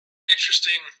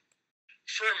interesting,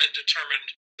 firm and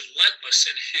determined, relentless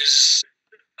in his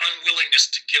unwillingness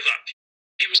to give up.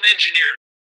 He was an engineer.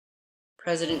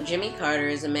 President Jimmy Carter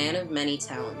is a man of many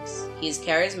talents. He is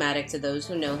charismatic to those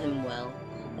who know him well,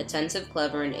 attentive,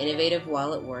 clever, and innovative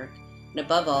while at work, and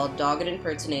above all, dogged and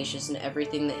pertinacious in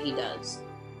everything that he does.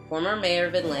 Former Mayor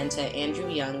of Atlanta, Andrew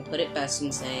Young, put it best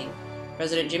in saying,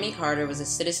 President Jimmy Carter was a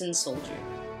citizen soldier.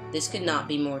 This could not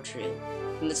be more true.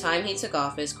 From the time he took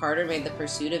office, Carter made the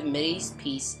pursuit of Mideast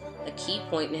peace a key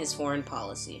point in his foreign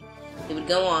policy. He would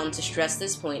go on to stress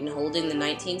this point in holding the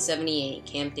 1978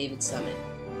 CampDavid summit,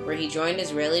 where he joined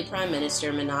Israeli Prime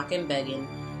Minister Menachem Begin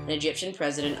and Egyptian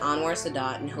President Anwar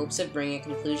Sadat in hopes of bringing a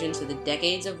conclusion to the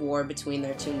decades of war between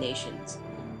their two nations.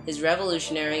 His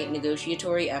revolutionary,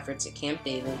 negotiatory efforts at Camp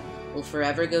David will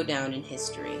forever go down in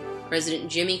history. President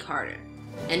Jimmy Carter,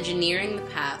 engineering the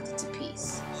path to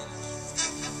peace.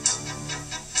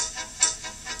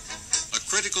 A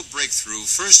critical breakthrough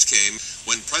first came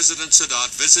when President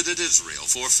Sadat visited Israel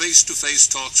for face-to-face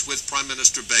talks with Prime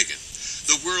Minister Begin.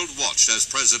 The world watched as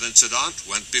President Sadat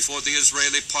went before the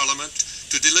Israeli parliament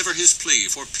to deliver his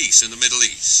plea for peace in the Middle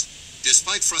East.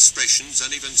 Despite frustrations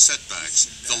and even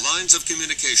setbacks, the lines of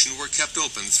communication were kept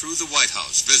open through the White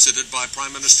House, visited by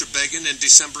Prime Minister Begin in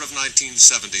December of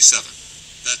 1977.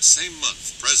 That same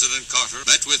month, President Carter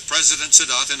met with President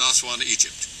Sadat in Aswan,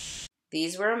 Egypt.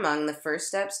 These were among the first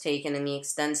steps taken in the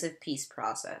extensive peace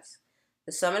process.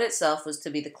 The summit itself was to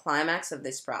be the climax of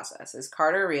this process, as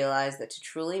Carter realized that to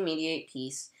truly mediate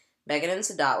peace, Begin and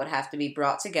Sadat would have to be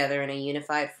brought together in a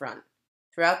unified front.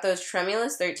 Throughout those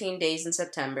tremulous 13 days in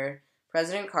September,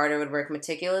 President Carter would work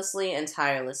meticulously and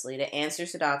tirelessly to answer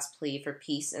Sadat's plea for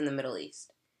peace in the Middle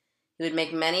East. He would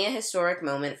make many a historic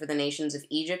moment for the nations of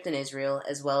Egypt and Israel,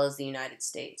 as well as the United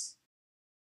States.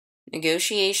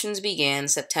 Negotiations began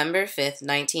September 5,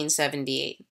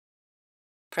 1978.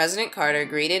 President Carter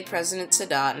greeted President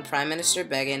Sadat and Prime Minister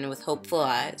Begin with hopeful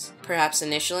eyes, perhaps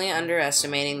initially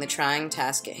underestimating the trying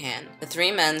task at hand. The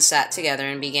three men sat together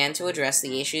and began to address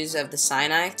the issues of the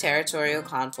Sinai territorial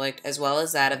conflict as well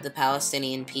as that of the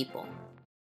Palestinian people.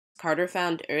 Carter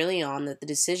found early on that the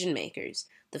decision-makers,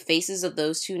 the faces of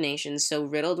those two nations so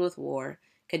riddled with war,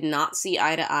 could not see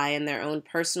eye to eye in their own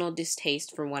personal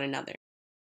distaste for one another.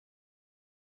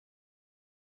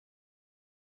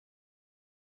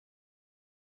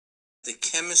 The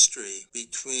chemistry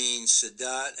between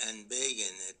Sadat and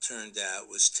Begin, it turned out,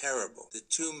 was terrible. The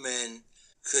two men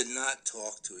could not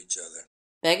talk to each other.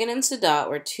 Begin and Sadat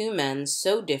were two men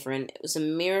so different, it was a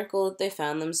miracle that they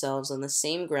found themselves on the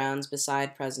same grounds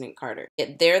beside President Carter.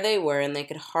 Yet there they were, and they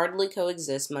could hardly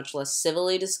coexist, much less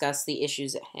civilly discuss the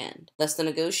issues at hand. Thus the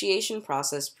negotiation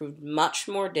process proved much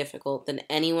more difficult than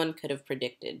anyone could have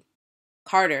predicted.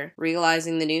 Carter,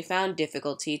 realizing the newfound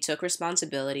difficulty, took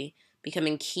responsibility,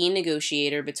 becoming key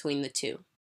negotiator between the two.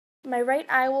 My right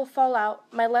eye will fall out,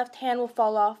 my left hand will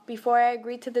fall off before I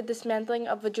agree to the dismantling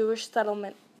of a Jewish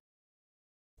settlement.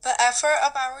 The effort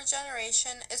of our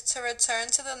generation is to return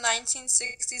to the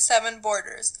 1967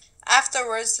 borders.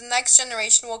 Afterwards, the next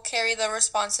generation will carry the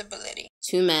responsibility.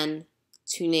 Two men,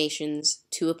 two nations,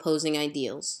 two opposing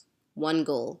ideals. One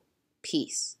goal,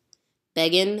 peace.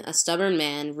 Begin, a stubborn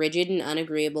man, rigid and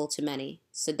unagreeable to many.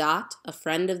 Sadat, a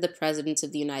friend of the Presidents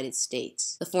of the United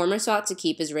States. The former sought to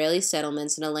keep Israeli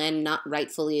settlements in a land not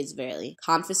rightfully Israeli,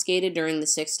 confiscated during the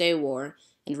Six-Day War,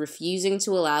 and refusing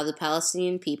to allow the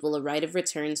Palestinian people a right of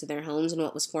return to their homes in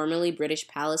what was formerly British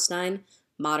Palestine,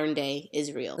 modern-day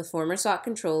Israel. The former sought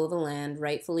control of a land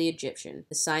rightfully Egyptian,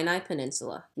 the Sinai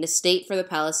Peninsula, and a state for the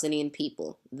Palestinian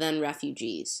people, then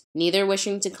refugees. Neither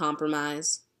wishing to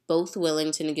compromise, both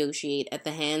willing to negotiate at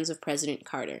the hands of President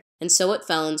Carter. And so it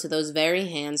fell into those very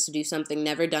hands to do something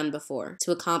never done before,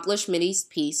 to accomplish Mideast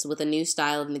peace with a new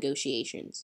style of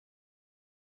negotiations.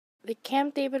 The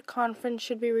Camp David Conference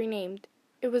should be renamed.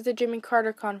 It was the Jimmy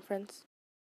Carter Conference.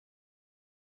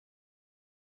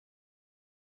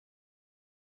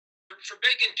 For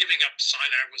Begin, giving up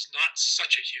Sinai was not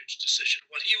such a huge decision.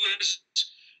 What he was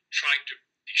trying to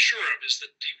be sure of is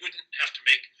that he wouldn't have to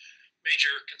make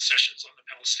major concessions on the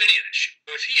Palestinian issue.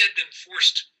 If he had been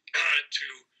forced to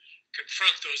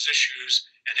confront those issues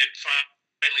and had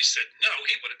finally said no,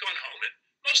 he would have gone home and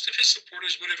most of his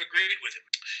supporters would have agreed with him.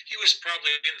 He was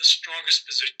probably in the strongest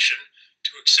position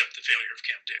to accept the failure of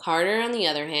Camp David. Carter, on the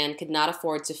other hand, could not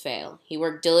afford to fail. He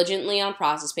worked diligently on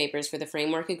process papers for the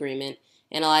framework agreement,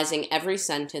 analyzing every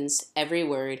sentence, every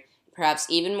word, perhaps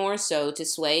even more so to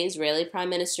sway Israeli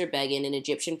Prime Minister Begin and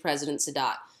Egyptian President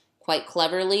Sadat, quite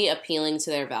cleverly appealing to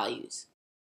their values.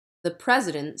 The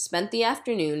president spent the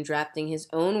afternoon drafting his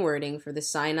own wording for the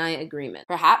Sinai Agreement.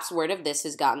 Perhaps word of this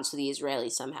has gotten to the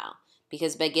Israelis somehow.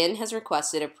 because Begin has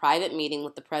requested a private meeting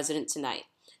with the president tonight,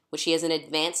 which he has in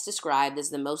advance described as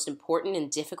the most important and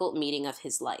difficult meeting of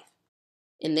his life.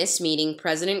 In this meeting,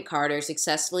 President Carter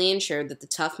successfully ensured that the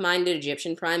tough-minded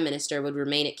Egyptian Prime Minister would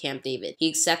remain at Camp David. He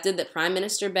accepted that Prime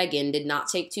Minister Begin did not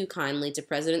take too kindly to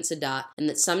President Sadat, and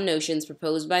that some notions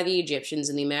proposed by the Egyptians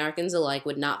and the Americans alike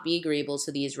would not be agreeable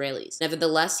to the Israelis.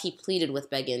 Nevertheless, he pleaded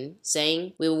with Begin,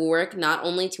 saying, "We will work not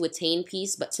only to attain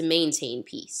peace, but to maintain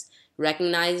peace,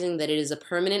 recognizing that it is a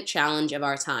permanent challenge of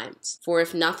our times." For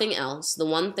if nothing else, the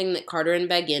one thing that Carter and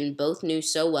Begin both knew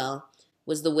so well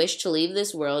was the wish to leave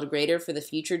this world greater for the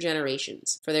future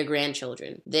generations, for their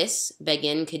grandchildren. This,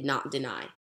 Begin could not deny.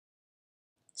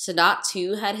 Sadat,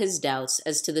 too, had his doubts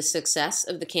as to the success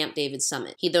of the Camp David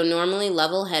summit. He, though normally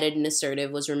level-headed and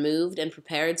assertive, was removed and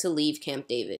prepared to leave Camp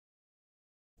David.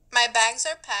 My bags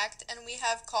are packed, and we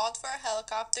have called for a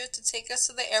helicopter to take us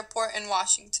to the airport in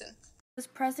Washington. Does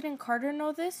President Carter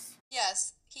know this?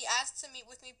 Yes, he asked to meet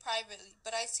with me privately,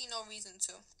 but I see no reason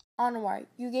to. Anwar,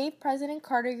 you gave President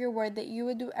Carter your word that you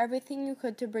would do everything you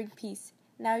could to bring peace.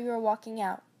 Now you are walking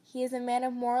out. He is a man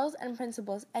of morals and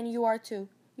principles, and you are too.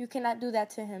 You cannot do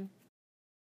that to him.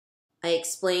 I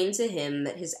explained to him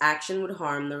that his action would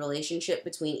harm the relationship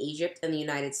between Egypt and the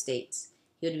United States.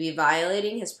 He would be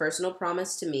violating his personal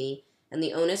promise to me, and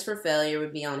the onus for failure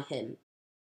would be on him.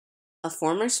 A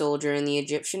former soldier in the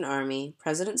Egyptian army,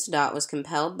 President Sadat was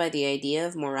compelled by the idea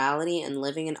of morality and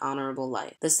living an honorable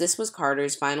life. Thus this was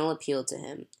Carter's final appeal to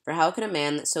him, for how could a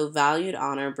man that so valued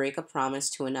honor break a promise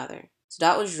to another?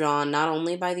 Sadat was drawn not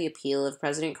only by the appeal of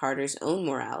President Carter's own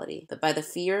morality, but by the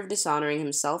fear of dishonoring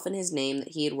himself and his name that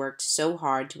he had worked so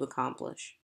hard to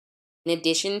accomplish. In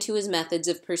addition to his methods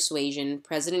of persuasion,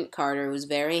 President Carter was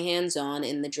very hands-on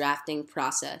in the drafting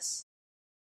process.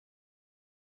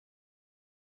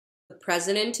 The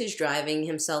president is driving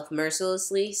himself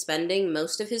mercilessly, spending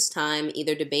most of his time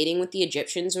either debating with the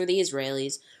Egyptians or the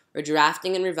Israelis, or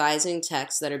drafting and revising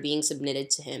texts that are being submitted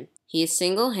to him. He has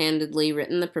single-handedly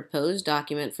written the proposed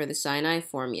document for the Sinai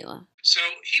Formula. So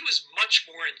he was much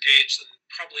more engaged than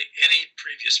probably any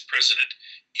previous president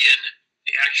in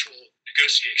the actual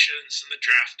negotiations and the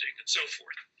drafting and so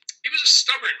forth. He was a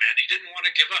stubborn man. He didn't want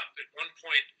to give up. At one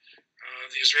point,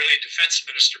 the Israeli defense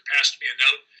minister passed me a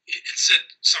note. It said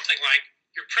something like,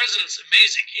 "Your president's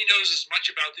amazing. He knows as much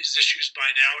about these issues by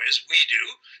now as we do,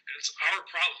 and it's our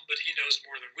problem, but he knows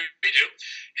more than we do.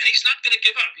 And he's not going to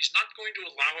give up. He's not going to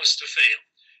allow us to fail."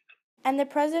 And the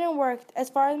president worked.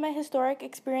 As far as my historic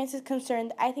experience is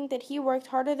concerned, I think that he worked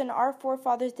harder than our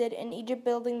forefathers did in Egypt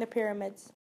building the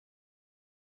pyramids.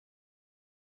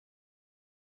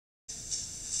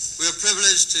 We are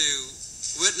privileged to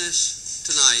witness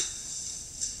tonight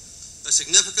a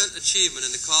significant achievement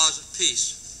in the cause of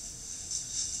peace.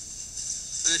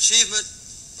 An achievement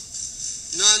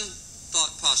none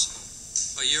thought possible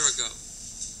a year ago,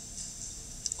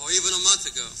 or even a month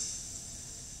ago.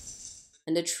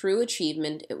 And a true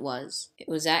achievement it was. It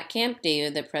was at Camp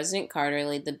David that President Carter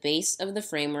laid the base of the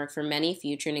framework for many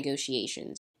future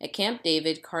negotiations. At Camp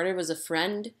David, Carter was a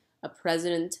friend, a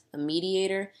president, a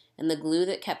mediator, and the glue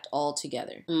that kept all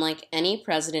together. Unlike any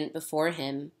president before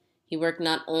him, he worked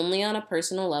not only on a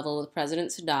personal level with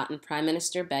President Sadat and Prime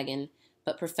Minister Begin,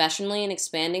 but professionally in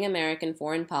expanding American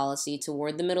foreign policy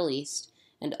toward the Middle East,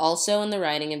 and also in the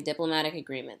writing of diplomatic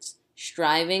agreements,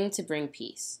 striving to bring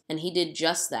peace. And he did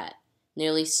just that,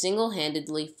 nearly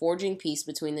single-handedly forging peace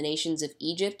between the nations of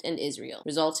Egypt and Israel,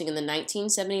 resulting in the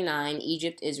 1979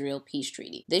 Egypt-Israel Peace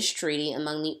Treaty. This treaty,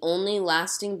 among the only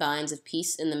lasting binds of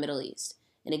peace in the Middle East,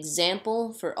 an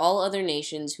example for all other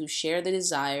nations who share the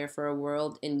desire for a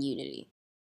world in unity.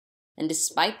 And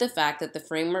despite the fact that the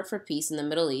framework for peace in the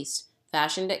Middle East,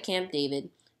 fashioned at Camp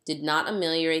David, did not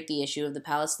ameliorate the issue of the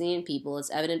Palestinian people as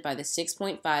evident by the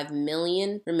 6.5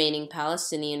 million remaining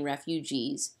Palestinian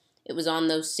refugees, it was on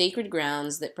those sacred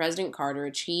grounds that President Carter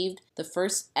achieved the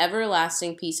first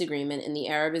everlasting peace agreement in the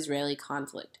Arab-Israeli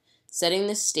conflict, setting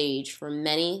the stage for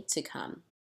many to come.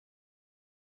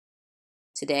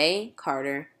 Today,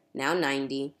 Carter, now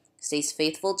 90, stays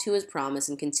faithful to his promise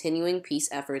in continuing peace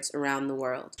efforts around the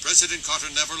world. President Carter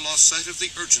never lost sight of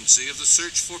the urgency of the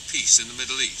search for peace in the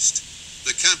Middle East.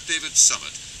 The Camp David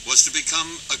summit was to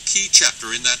become a key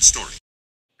chapter in that story.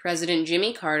 President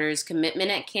Jimmy Carter's commitment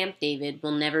at Camp David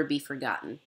will never be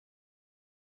forgotten.